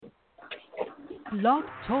Blog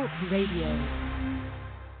Talk Radio.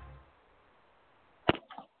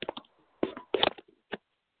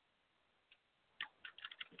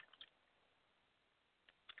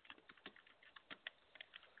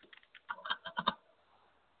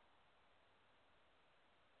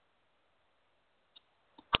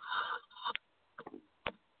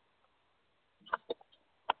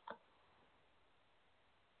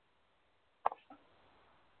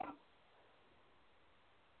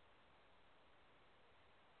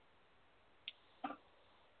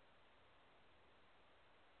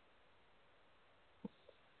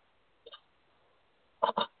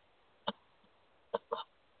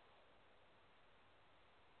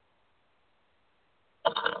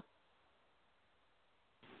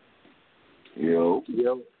 Yo.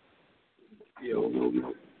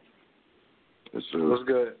 Yes, sir. What's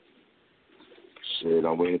good? Shit,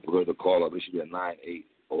 I'm waiting for her to call up. It should be a 980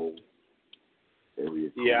 area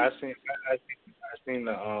code. Yeah, I seen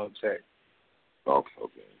the text.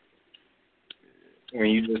 Okay. When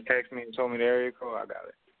you just text me and told me the area code, I got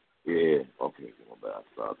it. Yeah, okay, my bad.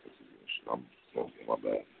 I'll text you and shit. I'm smoking, my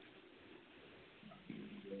bad.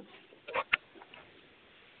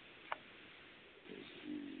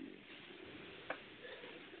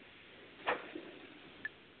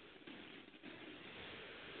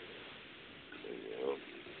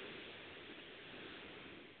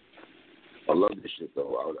 I love this shit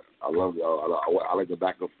though. I love it. I like the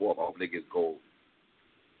back and forth. I hope niggas go.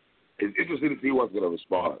 It's interesting to see what's gonna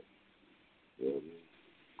respond. You know what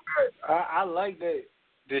I mean? I like that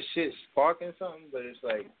this shit sparking something, but it's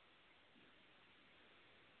like,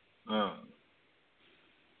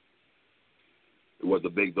 It was the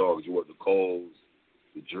big dogs. You want the Coles,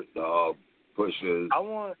 the Pushers. I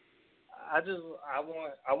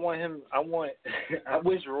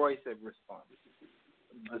wish Royce had responded.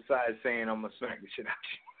 Besides saying I'm gonna smack the shit out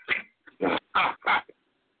of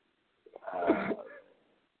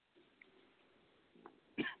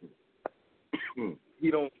you.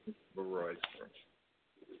 You don't Royce.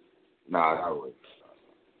 Nah, not Royce.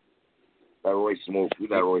 That Royce smoke. We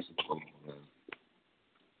got Royce smoke, man.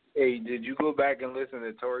 Hey, did you go back and listen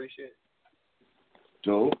to Tory shit?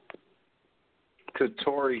 Joe? To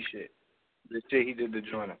Tory shit. The shit he did to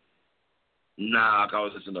Joyner. Nah, I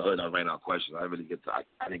was listening to her and I ran out of questions. I didn't get to.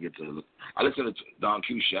 I listened to Don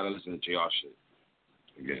Q shit. I didn't listen to JR shit.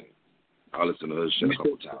 Again, I listened to her shit a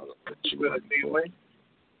couple times. You feel the same way?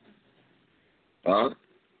 Huh?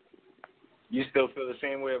 You still feel the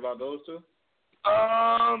same way about those two?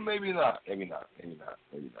 Maybe not.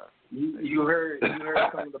 You heard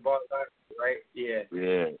some of the bars, right? Yeah.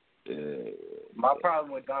 Yeah. My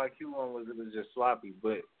problem with Don Q one was it was just sloppy.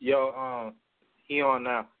 But yo, he on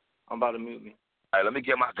now. I'm about to mute me. All right, let me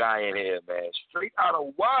get my guy in here, man. Straight out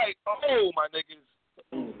of white. Oh, my niggas.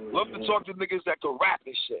 Love to talk to niggas that can rap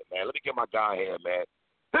and shit, man. Let me get my guy in here, man.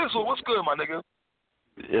 Pizzle, what's good, my nigga?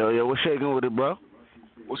 Yo, what's shaking with it, bro?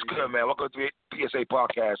 What's good, man? Welcome to the PSA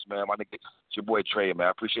Podcast, man. My nigga, it's your boy Trey, man.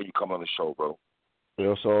 I appreciate you coming on the show, bro.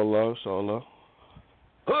 Yo, it's all love.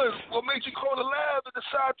 Hood, what made you call the lab and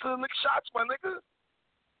decide to lick shots, my nigga?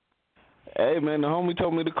 Hey, man, the homie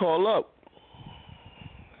told me to call up.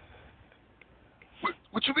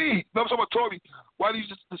 What you mean? No, I'm talking about Tory. Why do you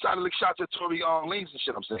just decide to lick shots at Tory Lanez and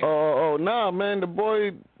shit? I'm saying. Oh, nah, man. The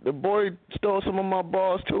boy stole some of my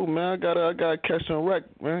bars too, man. I gotta catch some wreck,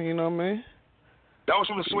 man. You know what I mean? That was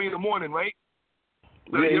from the Swing in the Morning, right?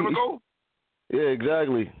 Yeah, a year ago. Yeah,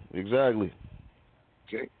 exactly.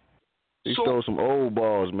 Okay. He stole some old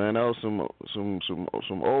bars, man. That was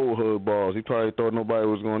some old hood bars. He probably thought nobody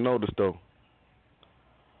was gonna notice though.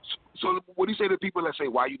 So what do you say to people that say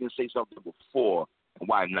why you didn't say something before and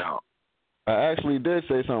why now? I actually did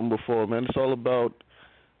say something before, man. It's all about,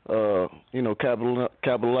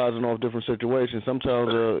 capitalizing off different situations. Sometimes,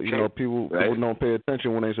 people don't pay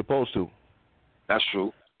attention when they're supposed to. That's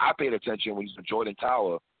true. I paid attention when you was Jordan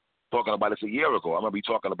Tower talking about this a year ago. I remember you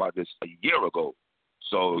talking about this a year ago.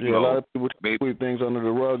 So a lot of people sweep things under the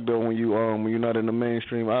rug though when you're not in the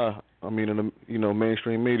mainstream in the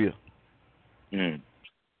mainstream media.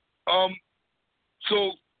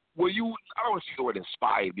 So were you? I don't want to see the word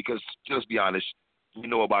inspired because just be honest, we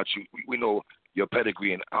know about you. We know your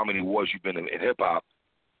pedigree and how many wars you've been in hip hop.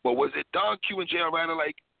 But was it Don Q and J.R. Ryder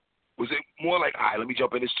was it more like, all right, let me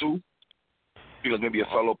jump in this too? Because maybe a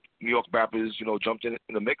fellow New York rappers, jumped in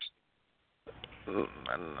the mix? Not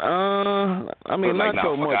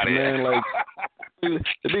so much, man. Like,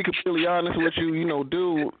 to be completely honest with you,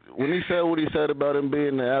 dude, when he said what he said about him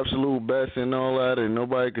being the absolute best and all that, and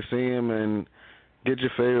nobody could see him and get your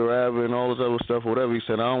favorite rapper and all this other stuff, whatever he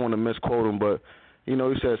said, I don't want to misquote him, but, he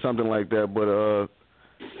said something like that. But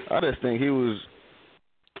I just think he was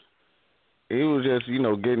he was just,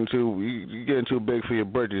 getting too big for your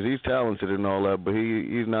britches. He's talented and all that, but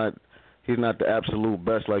he's not the absolute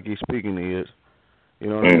best like he's speaking he is. You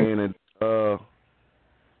know what I mean? And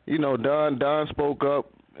Don spoke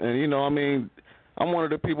up, and I'm one of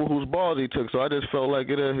the people whose balls he took, so I just felt like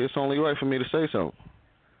it's only right for me to say something.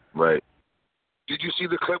 Right. Did you see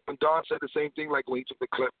the clip when Don said the same thing? Like when he took the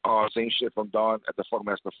clip, same shit from Don at the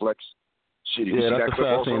Funkmaster Flex. Shit, you see that clip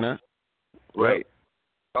also? Seen that. Right.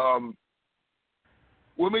 Yep.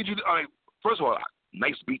 What made you? First of all,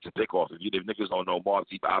 nice beat to pick off. If niggas don't know Mobb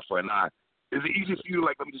Deep, Eye for an Eye, is it easy for you to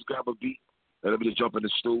let me just grab a beat and let me just jump in the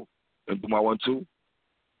stool and do my 1-2?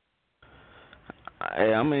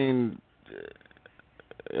 I mean,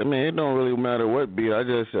 it don't really matter what beat. I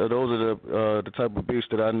just those are the type of beats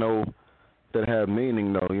that I know that have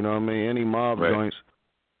meaning, though. You know what I mean? Any Mob joints,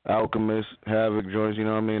 Alchemist, Havoc joints. You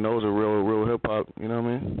know what I mean? Those are real hip hop. You know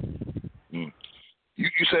what I mean?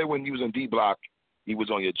 You said when you was in D Block, he was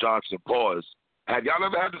on your Johnson pause. Have y'all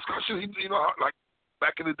ever had discussions? Like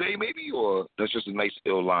back in the day, maybe, or that's just a nice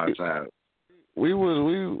ill line to have. We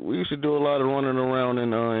used to do a lot of running around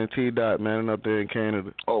in T-Dot, man, up there in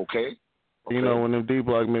Canada. Okay. When them D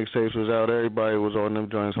Block mixtapes was out, everybody was on them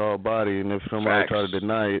joints hard body, and if somebody tried to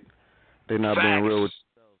deny it, they not being real with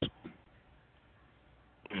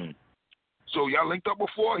themselves. So y'all linked up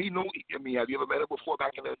before? Have you ever met him before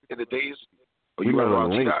back in the days? Or you went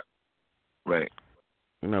around linked. T-Dot? Right.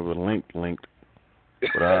 We never linked.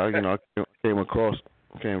 But I came across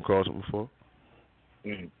him before.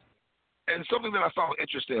 And something that I found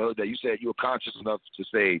interesting, that you said you were conscious enough to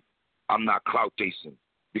say, I'm not clout chasing.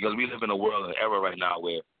 Because we live in a world, an era right now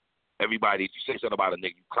where everybody, if you say something about a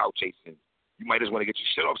nigga, you clout chasing. You might just want to get your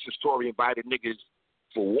shit off since Tory invited niggas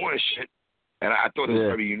for war and shit. And I thought it was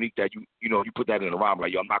very unique that you put that in a rhyme.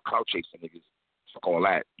 Like, yo, I'm not clout chasing niggas. Fuck all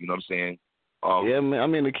that. You know what I'm saying? Man, I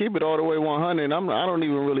mean, to keep it all the way 100, I don't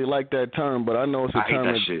even really like that term, but I know it's a term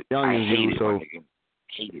that youngins use. So,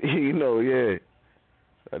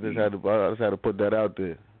 I just had to put that out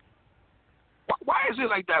there. Why is it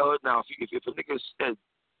like that now? If a nigga said,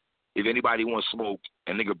 if anybody wants smoke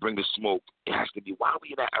and nigga bring the smoke, it has to be, why are we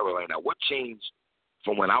in that era right now? What changed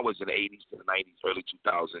from when I was in the 80s to the 90s, early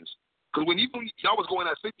 2000s? Because when y'all was going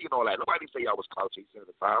at 50 and all that, nobody say y'all was clout chasing at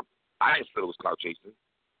the time. I didn't feel it was clout chasing.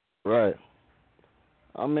 Right.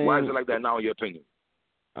 I mean, why is it like that now, in your opinion?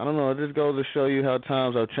 I don't know. It just goes to show you how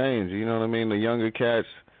times have changed. You know what I mean? The younger cats,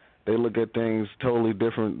 they look at things totally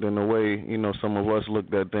different than the way, some of us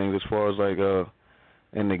looked at things as far as like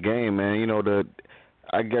in the game, man.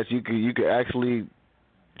 I guess you could actually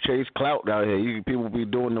chase clout out here. People be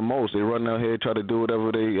doing the most. They run out here, try to do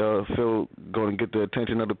whatever they feel going to get the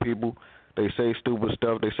attention of the people. They say stupid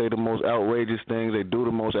stuff. They say the most outrageous things. They do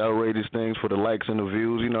the most outrageous things for the likes and the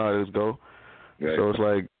views. You know how this go. Right. So it's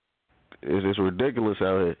like it's ridiculous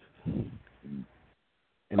out here.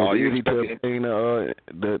 And it's easy to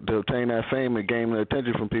obtain that fame and gain the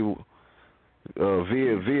attention from people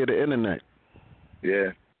via the internet.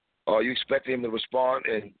 Yeah. Are you expecting him to respond?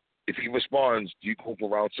 And if he responds, do you go for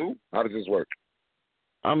round 2? How does this work?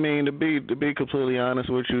 I mean, to be completely honest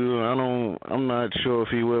with you, I'm not sure if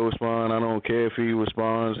he will respond. I don't care if he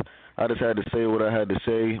responds. I just had to say what I had to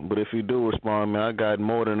say. But if he do respond, man, I got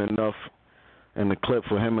more than enough in the clip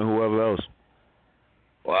for him and whoever else.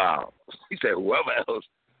 Wow. He said whoever else.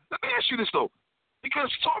 Let me ask you this, though. Because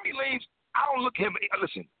Tory Lanez, I don't look at him.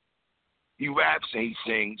 Listen, he raps and he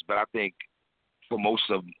sings, but I think for most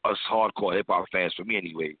of us hardcore hip-hop fans, for me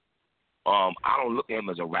anyway, I don't look at him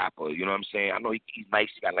as a rapper. You know what I'm saying? I know he's nice.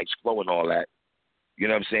 He got nice flow and all that. You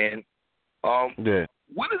know what I'm saying? Yeah.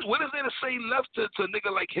 What is there to say left to a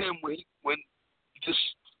nigga like him when he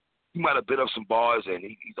might have bit up some bars and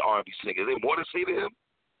he's an R&B singer? Is there more to say to him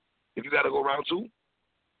if you got to go round 2?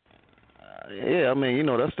 Yeah, I mean,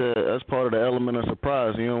 that's part of the element of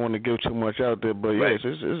surprise. You don't want to give too much out there, but yes,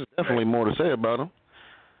 there's definitely more to say about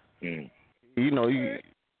him. He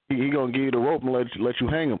gonna give you the rope and let you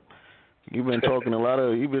hang him. You've been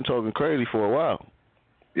talking crazy for a while.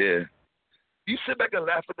 Yeah. You sit back and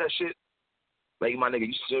laugh at that shit? Like, my nigga,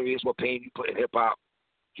 you serious? What pain you put in hip-hop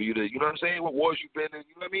for you to, you know what I'm saying? What wars you been in,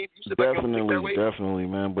 you know what I mean? You sit back and think that way? Definitely,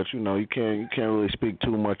 man. But, you can't really speak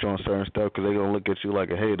too much on certain stuff because they're going to look at you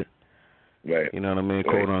like a hater. Right. You know what I mean? Right.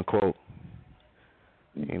 Quote, unquote.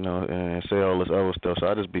 And say all this other stuff. So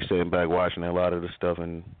I just be sitting back watching a lot of this stuff,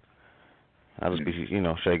 and I just be,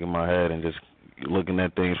 shaking my head and just looking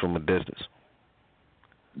at things from a distance.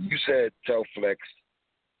 You said tell Flex,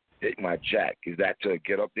 hit my jack. Is that to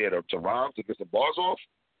get up there to rhyme, to get some bars off?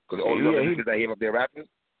 Because all the other niggas that hit up there rapping?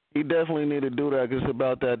 He definitely need to do that because it's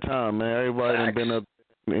about that time, man. Everybody done been up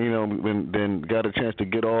then got a chance to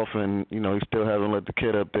get off, and he still haven't let the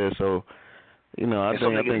kid up there. So, I think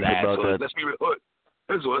about that. Let's be real.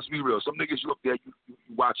 Let's be real. Some niggas you up there, you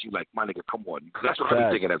watch you like, my nigga, come on. That's what I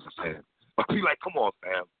be thinking as a fan. I be like, come on,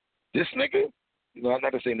 fam. This nigga, I'm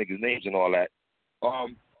not gonna say niggas' names and all that.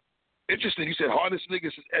 Interesting. You said hardest niggas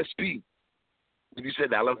is SP. When you said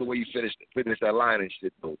that, I love the way you finished that line and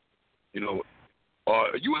shit, though. You in the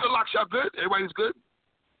lock shop good? Everybody's good?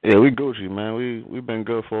 Yeah, we Gucci, man. We've been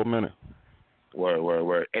good for a minute.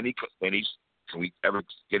 Word. Can we ever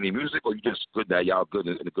get any music, or you just good that y'all good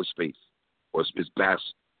in a good space? Or it's bass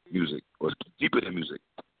music, or it's deeper than music?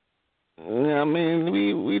 Yeah, I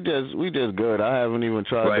mean, we just good. I haven't even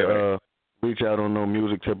tried to reach out on no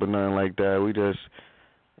music tip or nothing like that. We just,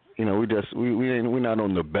 we're not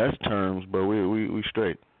on the best terms, but we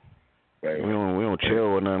straight. Right. We don't chill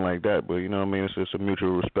or nothing like that, but it's just a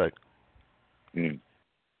mutual respect. Mm.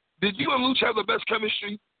 Did you and Luch have the best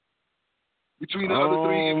chemistry between the other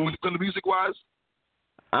three when it comes to music wise?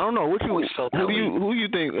 I don't know. Who you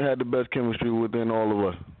think had the best chemistry within all of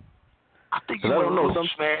us? I think you and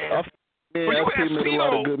Luch, man. I've made a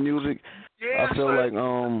lot of good music. Yeah, I feel like me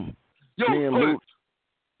and Luch.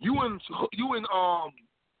 You and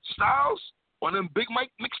Styles on them Big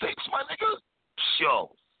Mike mixtapes, my nigga. Sure.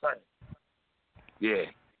 Yeah.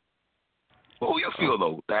 What you feel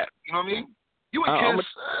though? That you know what I mean? You and Kiss.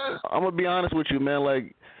 I'm gonna be honest with you, man.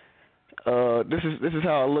 Like, this is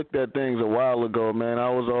how I looked at things a while ago, man. I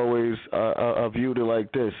was always I viewed it like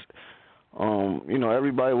this.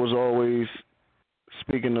 Everybody was always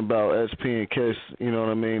speaking about SP and Kiss. You know what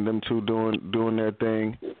I mean? Them two doing their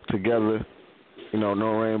thing together. No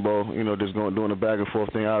Rainbow. Just doing a back and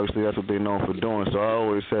forth thing. Obviously, that's what they're known for doing. So I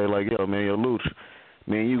always say like, yo, man, Luch,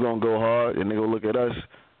 man, you gonna go hard, and they gonna look at us,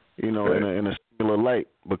 in a similar light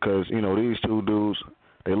because these two dudes,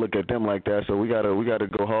 they look at them like that. So we gotta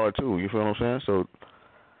go hard too. You feel what I'm saying? So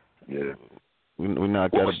yeah, we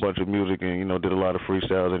knocked out a bunch of music and did a lot of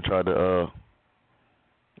freestyles and tried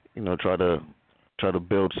to try to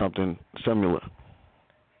build something similar.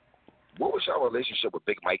 What was your relationship with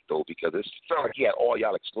Big Mike though? Because it felt like he had all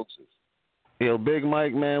y'all exclusives. Yo, Big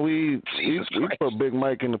Mike, man, we put Big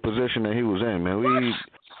Mike in the position that he was in, man.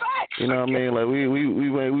 You know what I mean? Like we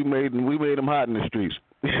made him hot in the streets.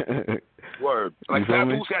 Word. Like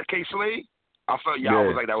Papoose had K Slade. I felt y'all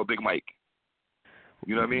was like that with Big Mike.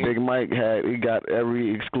 You know what I mean? Big Mike he got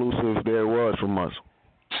every exclusive there was from us.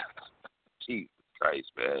 Jesus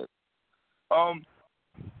Christ, man.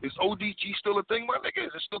 Is ODG still a thing, my nigga?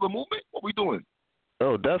 Is it still a movement? What we doing?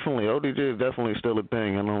 Oh, definitely. ODG is definitely still a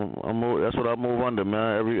thing, and that's what I move under,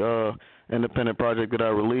 man. Every independent project that I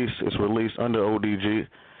release is released under ODG,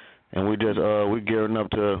 and we're gearing up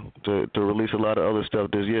to release a lot of other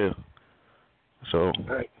stuff this year. So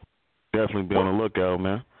definitely be on the lookout,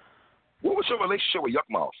 man. What was your relationship with Yuck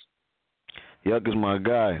Mouth? Yuck is my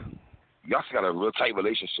guy. Y'all got a real tight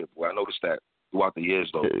relationship. Well, I noticed that throughout the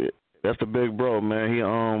years, though. That's the big bro, man. He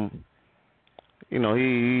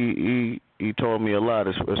taught me a lot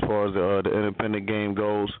as far as the independent game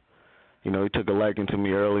goes. He took a liking to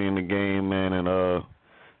me early in the game, man, and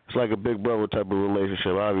it's like a big brother type of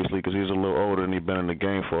relationship, obviously, because he's a little older and he's been in the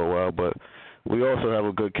game for a while. But we also have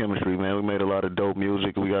a good chemistry, man. We made a lot of dope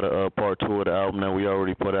music. We got a part 2 of the album that we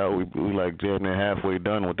already put out. We like damn near halfway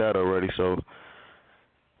done with that already, so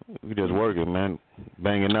we just working, man,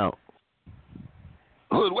 banging out.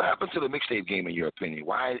 Hood, what happened to the mixtape game in your opinion?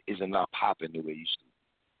 Why is it not popping the way it used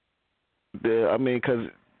to? Yeah, I mean, because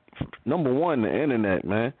number one, the internet,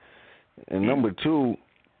 man, and number two,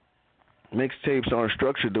 mixtapes aren't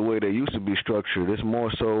structured the way they used to be structured. It's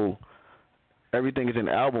more so everything is in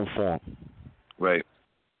album form. Right.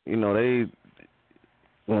 When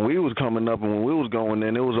we was coming up and when we was going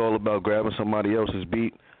in, it was all about grabbing somebody else's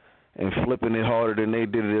beat and flipping it harder than they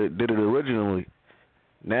did it originally.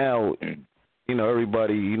 Now,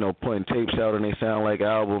 everybody, putting tapes out and they sound like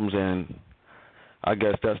albums, and I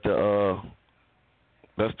guess that's the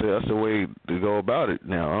way to go about it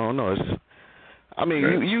now. I don't know.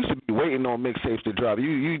 You used to be waiting on mixtapes to drop.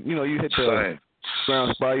 You hit the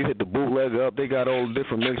ground spot, you hit the bootleg up. They got all the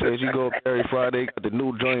different mixtapes. You go up every Friday, got the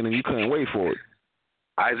new joint, and you couldn't wait for it.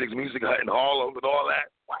 Isaac's Music Hut in Harlem and all that.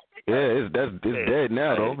 Yeah, it's dead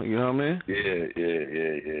now though. You know what I mean?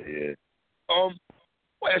 Yeah. I'll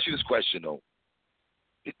ask you this question though.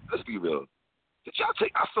 Let's be real. Did y'all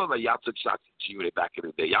take? I feel like y'all took shots at G-Unit back in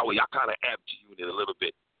the day. Y'all kind of amped G-Unit a little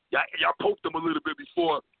bit. Y'all poked them a little bit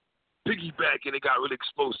before piggyback and it got really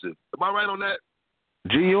explosive. Am I right on that?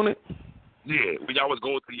 G-Unit? Yeah, when y'all was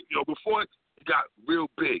going through, before it got real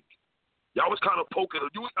big. Y'all was kind of poking.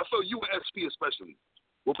 I feel you and SP especially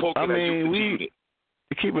were poking at G-Unit.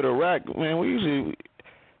 to keep it a rack, man, we usually,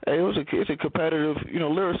 it's a competitive,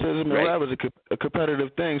 lyricism and rap is a competitive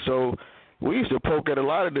thing. So we used to poke at a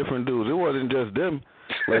lot of different dudes. It wasn't just them.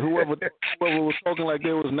 Like whoever was talking like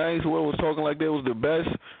they was nice, whoever was talking like they was the best,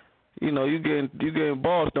 you getting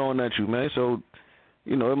balls thrown at you, man. So,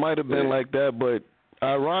 it might have been like that, but it's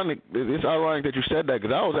ironic that you said that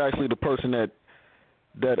because I was actually the person that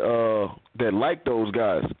liked those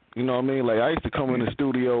guys. You know what I mean? Like I used to come in the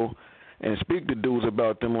studio and speak to dudes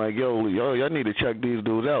about them like, yo, y'all need to check these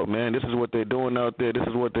dudes out, man. This is what they're doing out there. This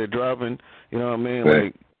is what they're driving. You know what I mean?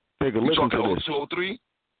 Like, take a listen to this. 203?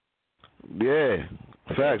 Yeah.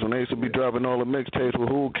 Facts. When they used to be dropping all the mixtapes with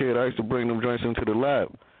Who Kid, I used to bring them joints into the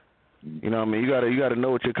lab. You know what I mean? You gotta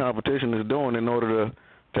know what your competition is doing in order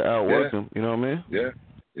to outwork them. You know what I mean? Yeah.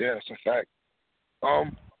 Yeah, that's a fact.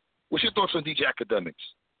 What's your thoughts on DJ Academics?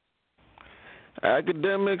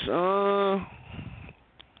 Academics,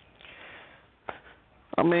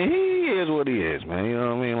 I mean, he is what he is, man. You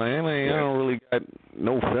know what I mean? Like, I don't really got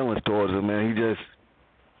no feelings towards him, man.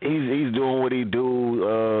 He's doing what he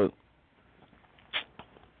do.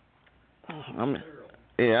 I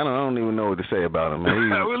don't even know what to say about him,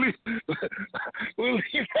 man. We'll leave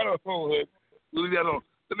that alone.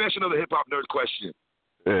 Let me ask you another hip hop nerd question.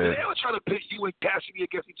 Yeah. Did they ever try to pit you and Cassidy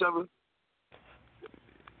against each other?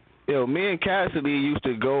 Yo, me and Cassidy used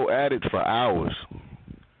to go at it for hours.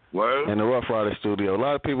 Word? In the Rough Rider studio. A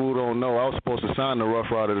lot of people who don't know, I was supposed to sign the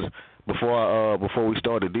Rough Riders before we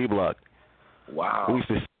started D-Block. Wow. We used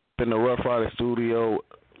to sit in the Rough Rider studio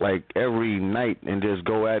like every night and just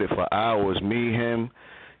go at it for hours. Me, him.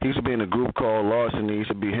 He used to be in a group called Larceny. He used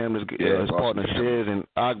to be him, his partner Shiz and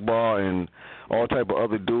Akbar and all type of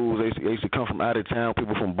other dudes. They used to come from out of town,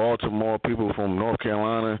 people from Baltimore, people from North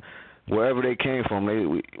Carolina. Wherever they came from,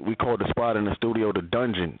 we called the spot in the studio the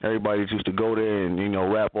Dungeon. Everybody used to go there and,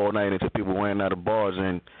 rap all night until people ran out of bars.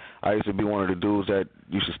 And I used to be one of the dudes that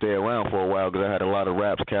used to stay around for a while because I had a lot of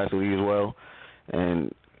raps, Cassidy as well.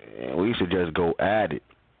 And we used to just go at it.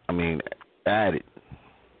 I mean, at it.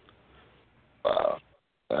 Wow.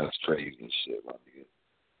 That's crazy and shit, my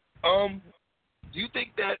nigga. Do you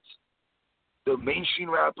think that the mainstream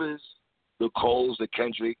rappers, the Coles, the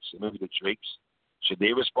Kendricks, and maybe the Drakes, should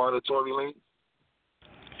they respond to Tory Lanez?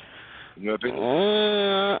 In your opinion?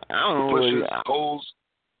 I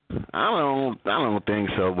don't think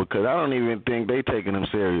so because I don't even think they taking them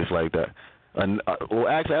serious like that. Well,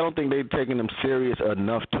 actually, I don't think they taking them serious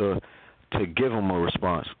enough to give them a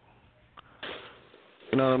response.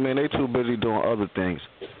 You know what I mean? They too busy doing other things.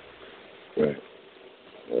 Right.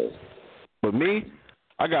 But me,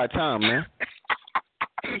 I got time, man.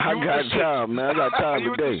 I got time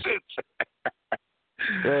today.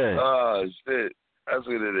 Yeah. Oh, shit. That's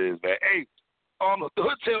what it is, man. Hey, the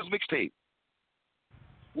Hood Tales mixtape.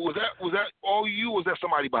 Was that all you, or was there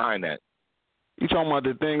somebody behind that? You talking about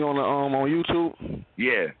the thing on YouTube?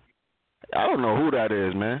 Yeah. I don't know who that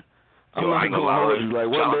is, man. I ain't gonna lie to you. Like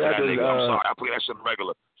one day I'm sorry. I play that shit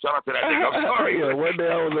regular. Shout out to that nigga. I'm sorry. Yeah, one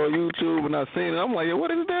day I was on YouTube and I seen it. I'm like,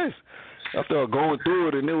 what is this? I started going through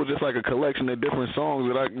it and it was just like a collection of different songs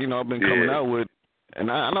that I've been coming out with.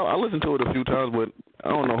 And I know I listened to it a few times, but I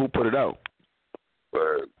don't know who put it out.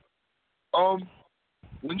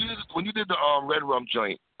 When you did the Red Rum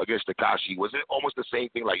joint against Tekashi, was it almost the same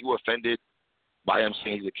thing? Like you were offended by him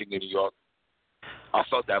saying he's the king of New York? I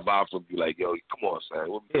felt that vibe from you, like, yo, come on,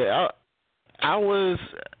 son. Yeah, I was.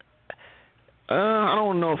 I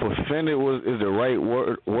don't know if offended is the right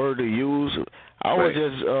word to use. I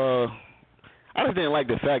just didn't like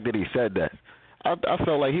the fact that he said that. I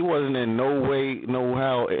felt like he wasn't in no way, no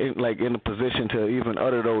how, in a position to even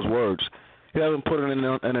utter those words. He hasn't put in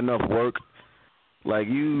enough work. Like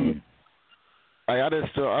I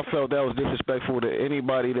felt that was disrespectful to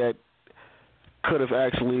anybody that could have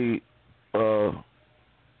actually held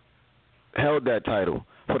that title.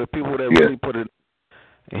 For the people that really put it,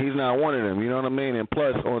 he's not one of them. You know what I mean? And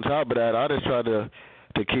plus, on top of that, I just tried to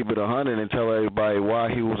keep it 100 and tell everybody why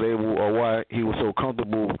he was able or why he was so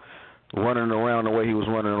comfortable running around the way he was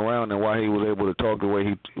running around and why he was able to talk the way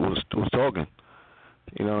he was talking.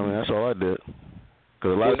 You know what I mean? That's all I did.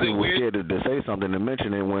 Because a lot of people were scared to say something, to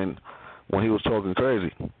mention it when he was talking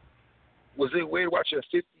crazy. Was it weird watching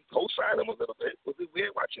 50 co-sign him a little bit? Was it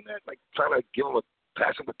weird watching that? Like trying to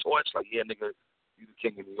pass him the torch? Like, yeah, nigga, you the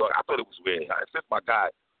king of New York. I thought it was weird. Fifth, my guy.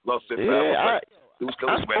 Love Fifth. Yeah, I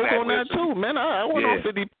spoke on that too, man. I went on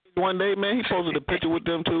 50 one day, man. He posted a picture with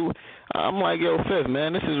them too. I'm like, yo, Fifth,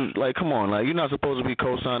 man, this is like, come on, like you're not supposed to be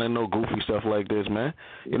co-signing no goofy stuff like this, man.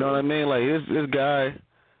 You know what I mean? Like this guy,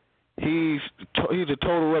 he's a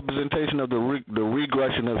total representation of the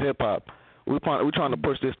regression of hip hop. We're trying to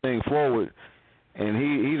push this thing forward, and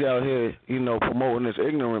he's out here, promoting this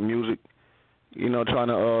ignorant music, trying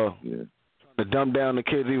to dumb down the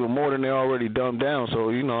kids even more than they already dumbed down. So,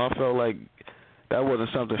 I felt like that wasn't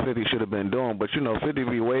something 50 should have been doing. But, 50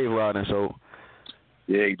 be wave riding, so.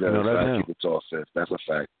 Yeah, he does. That's I him. keep it all safe. That's a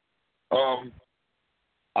fact.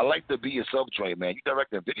 I like to be your sub-joint, man. You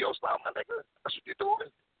directing videos now, my nigga? That's what you're doing?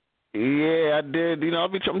 Yeah, I did.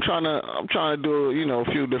 I'm trying to do, a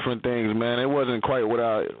few different things, man. It wasn't quite what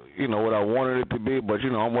I wanted it to be, but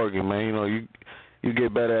I'm working, man. You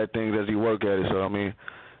get better at things as you work at it. So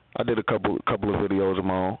I did a couple of videos of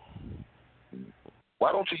my own.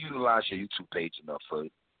 Why don't you utilize your YouTube page enough?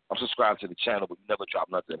 I'm subscribed to the channel, but you never drop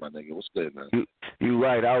nothing, my nigga. What's good, man? You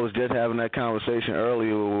right. I was just having that conversation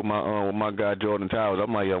earlier with my guy Jordan Towers.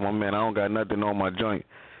 I'm like, yo, my man, I don't got nothing on my joint,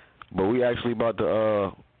 but we actually about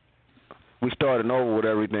to we starting over with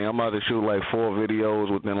everything. I'm about to shoot like 4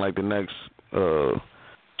 videos within like the next 2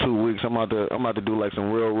 weeks. I'm about to do like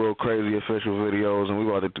some real crazy official videos, and we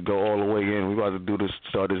about to go all the way in. We about to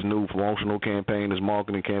start this new promotional campaign, this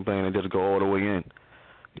marketing campaign, and just go all the way in.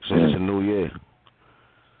 So it's a new year.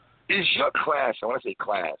 Is your class? I want to say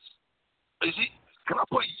class. Is it? Can I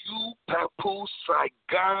put you, Papoose,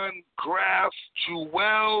 Saigon, Graf,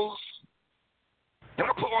 Jewels? Can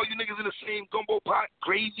I put all you niggas in the same gumbo pot,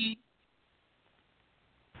 gravy?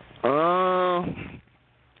 I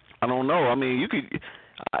don't know. I mean, you could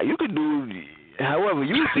do however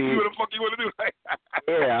you see it. What the fuck you want to do?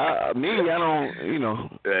 Yeah, I don't.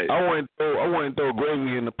 Hey. I wouldn't throw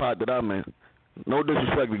gravy in the pot that I'm in. No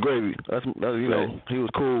disrespect to Gravy. That's he was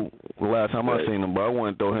cool the last time I seen him, but I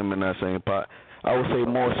wouldn't throw him in that same pot. I would say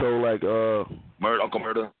more so like Uncle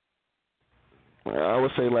Murder. I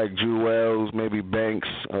would say like Jewels, maybe Banks,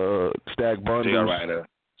 Stack Bundles. J.R. Ryder.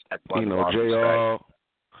 Stack Bundles. J.R.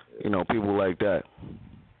 People like that.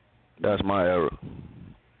 That's my era.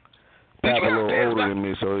 Pap a little older than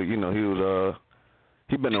me, so he was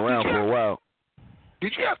he been around for a while.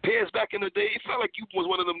 Did you have pairs back in the day? It felt like you was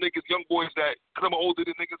one of them niggas, young boys that, because I'm older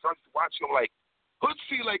than niggas, I used to watch them like, Hood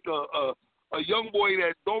feel like a young boy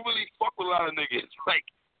that don't really fuck with a lot of niggas. Like,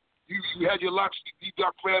 you had your locks, you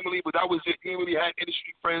got family, but that was it. You didn't really have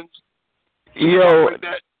industry friends. Like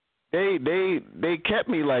that. They kept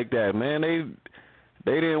me like that, man. They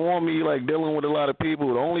didn't want me like dealing with a lot of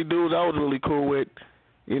people. The only dudes I was really cool with,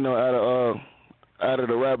 out of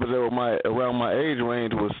the rappers that were around my age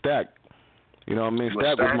range was Stack. You know what I mean?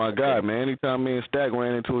 Stack was my guy, man. Anytime me and Stack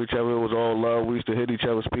ran into each other, it was all love. We used to hit each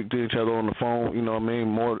other, speak to each other on the phone, you know what I mean,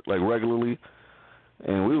 more like regularly.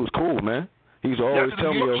 And we was cool, man. He used to always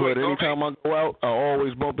tell me, Hood, anytime I go out, I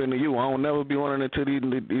always bump into you. I don't never be running into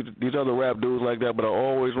these other rap dudes like that, but I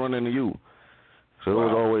always run into you. So it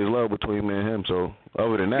was always love between me and him. So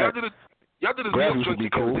other than that, y'all did a Grab used to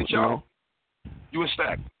be cool, You and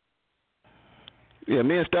Stack. Yeah,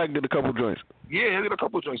 me and Stack did a couple joints. Yeah, they did a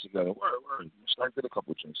couple joints together. Word. Stack did a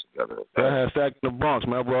couple joints together. I had Stack in the Bronx,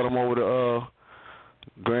 man. I brought him over to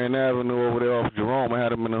Grand Avenue over there off Jerome. I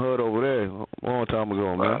had him in the hood over there a long time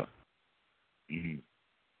ago, man.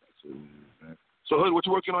 So, Hood, what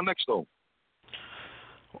you working on next, though?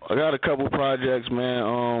 I got a couple projects,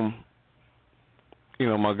 man.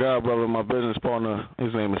 My godbrother, my business partner,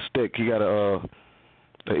 his name is Stick. He got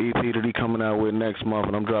the EP that he coming out with next month,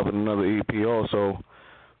 and I'm dropping another EP also.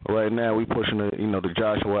 Right now, we pushing the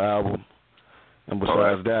Joshua album, and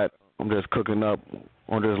besides that, I'm just cooking up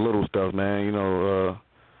on just little stuff, man.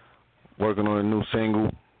 Working on a new single.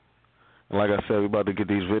 And like I said, we about to get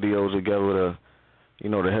these videos together to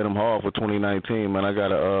hit them hard for 2019, man. I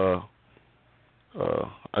got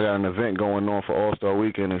an event going on for All-Star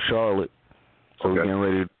Weekend in Charlotte, so we're getting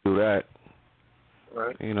ready to do that.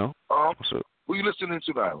 Right. So, who you listening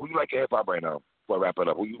to now? Who you like in hip hop right now? Before I wrap it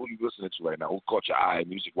up, who you listening to right now? Who caught your eye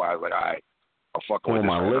music wise? Like, I'm fucking with this.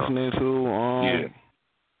 Who am I listening to? Yeah.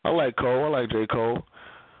 I like Cole. I like J. Cole.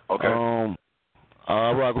 Okay.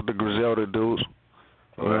 I rock with the Griselda dudes.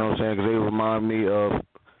 You know what I'm saying? Because they remind me of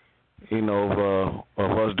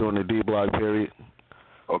us during the D Block period.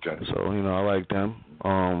 Okay. So I like them.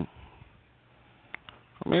 I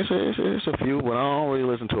mean, it's a few, but I don't really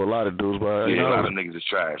listen to a lot of dudes. But a lot of niggas is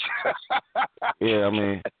trash. Yeah, I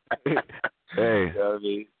mean, hey. You know what I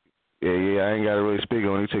mean? Yeah, I ain't got to really speak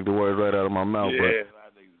on it. He took the words right out of my mouth. Yeah, a lot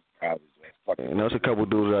of niggas is garbage, man. There's a couple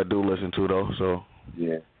dudes I do listen to, though, so.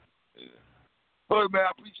 Yeah. But, man,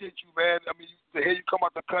 I appreciate you, man. I mean, to hear you come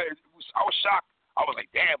out the cut, I was shocked. I was like,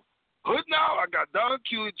 damn, Hood now? I got Don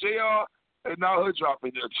Q and JR, and now Hood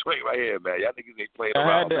dropping the train right here, man. Y'all niggas ain't playing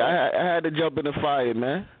around, I had to jump in the fire,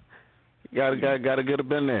 man. Gotta get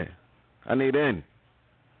up in there. I need in.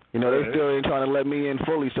 They still ain't trying to let me in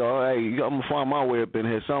fully, so hey, I'm gonna find my way up in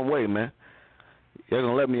here some way, man. Y'all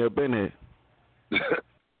gonna let me up in here.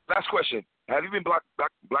 Last question. Have you been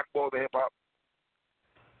blackballed in hip-hop?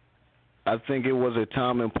 I think it was a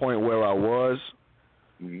time and point where I was.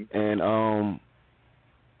 Mm-hmm. And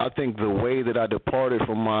I think the way that I departed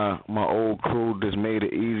from my old crew just made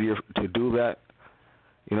it easier to do that.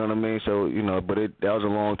 You know what I mean? So, but that was a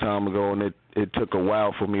long time ago, and it took a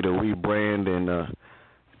while for me to rebrand and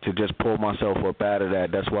to just pull myself up out of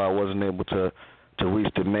that. That's why I wasn't able to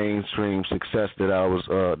reach the mainstream success that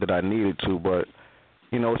I needed to. But,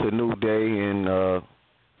 it's a new day, and we're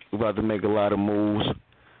about to make a lot of moves.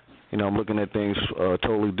 I'm looking at things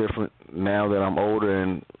totally different now that I'm older,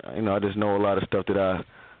 and I just know a lot of stuff that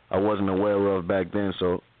I wasn't aware of back then.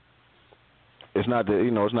 So it's not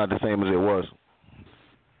it's not the same as it was.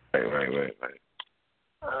 Right.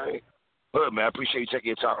 All right. Good, man. I appreciate you taking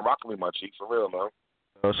your time and rocking with me, my chief, for real, man.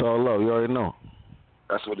 It's all love. You already know.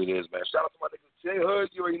 That's what it is, man. Shout out to my nigga Jay Hood.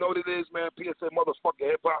 You already know what it is, man. PSA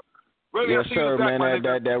motherfucking hip hop. Really, yes, sir, man.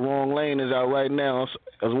 That Wrong Lane is out right now,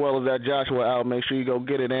 as well as that Joshua out. Make sure you go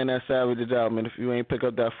get it, and that Savage is out, man. If you ain't pick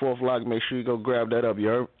up that fourth lock, make sure you go grab that up. You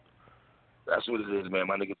heard? That's what it is, man.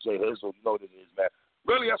 My nigga Jay Hood, so you know what it is, man.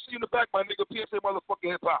 Really, I see you in the back, my nigga. PSA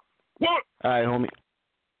motherfucking hip hop. What? All right, homie.